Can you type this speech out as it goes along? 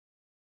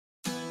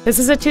This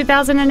is a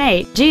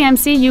 2008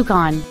 GMC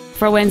Yukon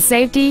for when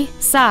safety,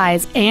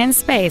 size, and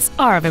space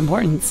are of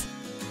importance.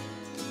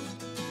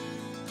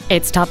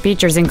 Its top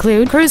features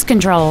include cruise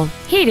control,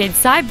 heated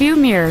side view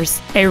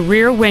mirrors, a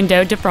rear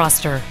window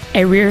defroster,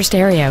 a rear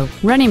stereo,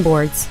 running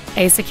boards,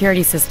 a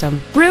security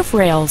system, roof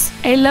rails,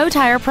 a low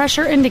tire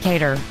pressure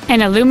indicator,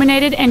 an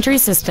illuminated entry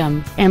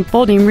system, and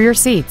folding rear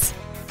seats.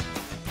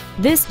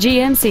 This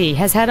GMC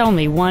has had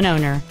only one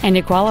owner, and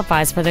it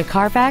qualifies for the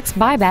Carfax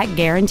buyback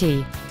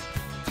guarantee.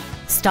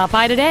 Stop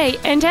by today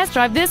and test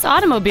drive this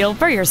automobile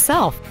for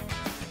yourself.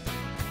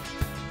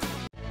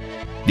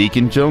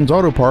 Deacon Jones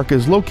Auto Park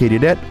is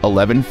located at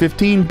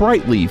 1115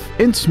 Brightleaf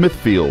in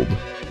Smithfield.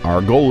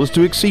 Our goal is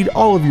to exceed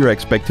all of your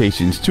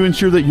expectations to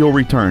ensure that you'll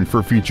return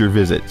for future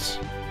visits.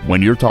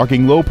 When you're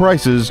talking low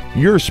prices,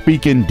 you're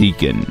speaking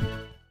Deacon.